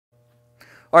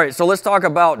All right, so let's talk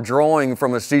about drawing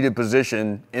from a seated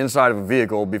position inside of a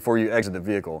vehicle before you exit the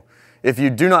vehicle. If you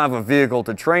do not have a vehicle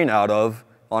to train out of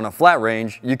on a flat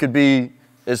range, you could be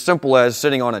as simple as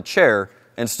sitting on a chair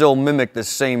and still mimic the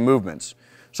same movements.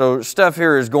 So Steph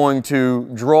here is going to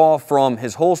draw from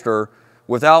his holster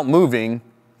without moving,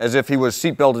 as if he was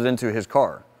seatbelted into his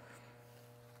car.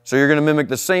 So you're going to mimic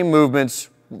the same movements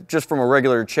just from a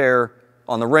regular chair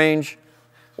on the range,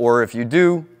 or if you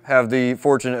do have the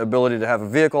fortunate ability to have a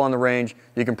vehicle on the range,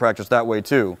 you can practice that way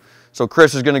too. So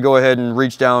Chris is going to go ahead and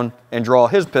reach down and draw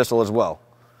his pistol as well.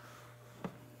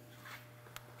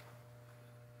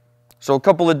 So a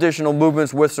couple additional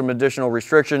movements with some additional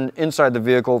restriction inside the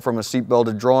vehicle from a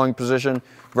seat-belted drawing position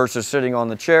versus sitting on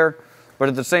the chair. But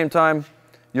at the same time,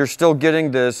 you're still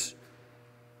getting this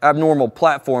abnormal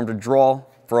platform to draw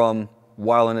from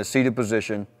while in a seated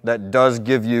position that does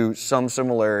give you some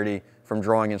similarity from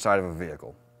drawing inside of a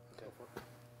vehicle.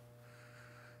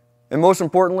 And most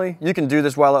importantly, you can do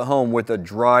this while at home with a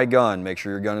dry gun. Make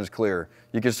sure your gun is clear.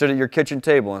 You can sit at your kitchen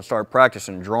table and start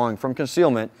practicing drawing from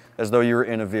concealment as though you were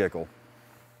in a vehicle.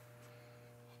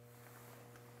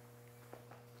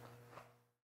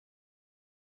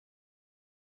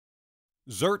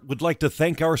 ZERT would like to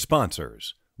thank our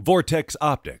sponsors: Vortex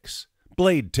Optics,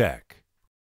 Blade Tech,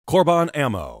 Corban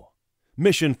Ammo,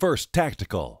 Mission First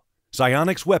Tactical,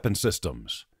 Psionics Weapon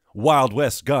Systems, Wild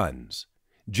West Guns,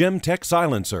 Gemtech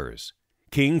Silencers,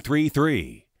 King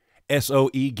 33, SOE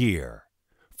Gear,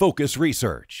 Focus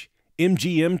Research,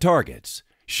 MGM Targets,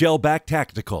 Shellback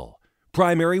Tactical,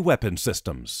 Primary Weapon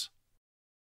Systems.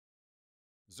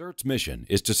 ZERT's mission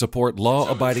is to support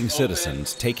law-abiding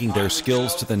citizens taking their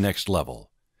skills to the next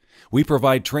level. We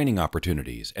provide training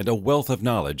opportunities and a wealth of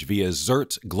knowledge via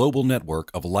ZERT's global network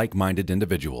of like-minded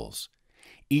individuals.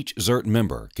 Each ZERT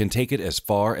member can take it as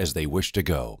far as they wish to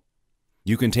go.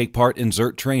 You can take part in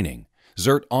ZERT training,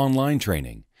 ZERT online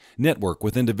training, network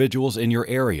with individuals in your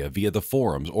area via the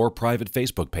forums or private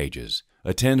Facebook pages,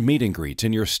 attend meet and greets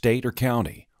in your state or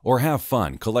county, or have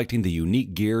fun collecting the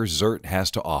unique gear ZERT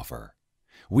has to offer.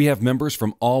 We have members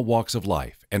from all walks of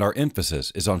life, and our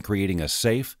emphasis is on creating a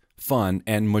safe, fun,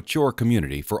 and mature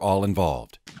community for all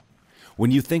involved. When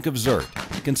you think of ZERT,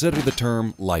 consider the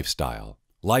term lifestyle.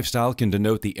 Lifestyle can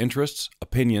denote the interests,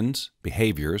 opinions,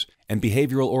 behaviors, and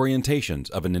behavioral orientations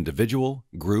of an individual,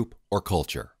 group, or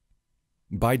culture.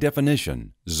 By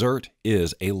definition, ZERT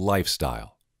is a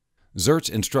lifestyle. ZERT's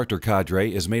instructor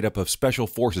cadre is made up of Special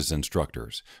Forces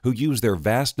instructors who use their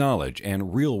vast knowledge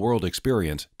and real-world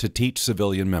experience to teach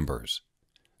civilian members.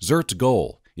 ZERT's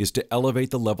goal is to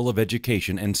elevate the level of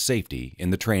education and safety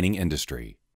in the training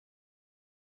industry.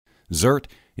 ZERT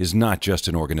is not just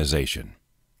an organization.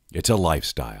 It's a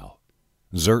lifestyle.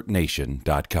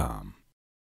 ZERTNation.com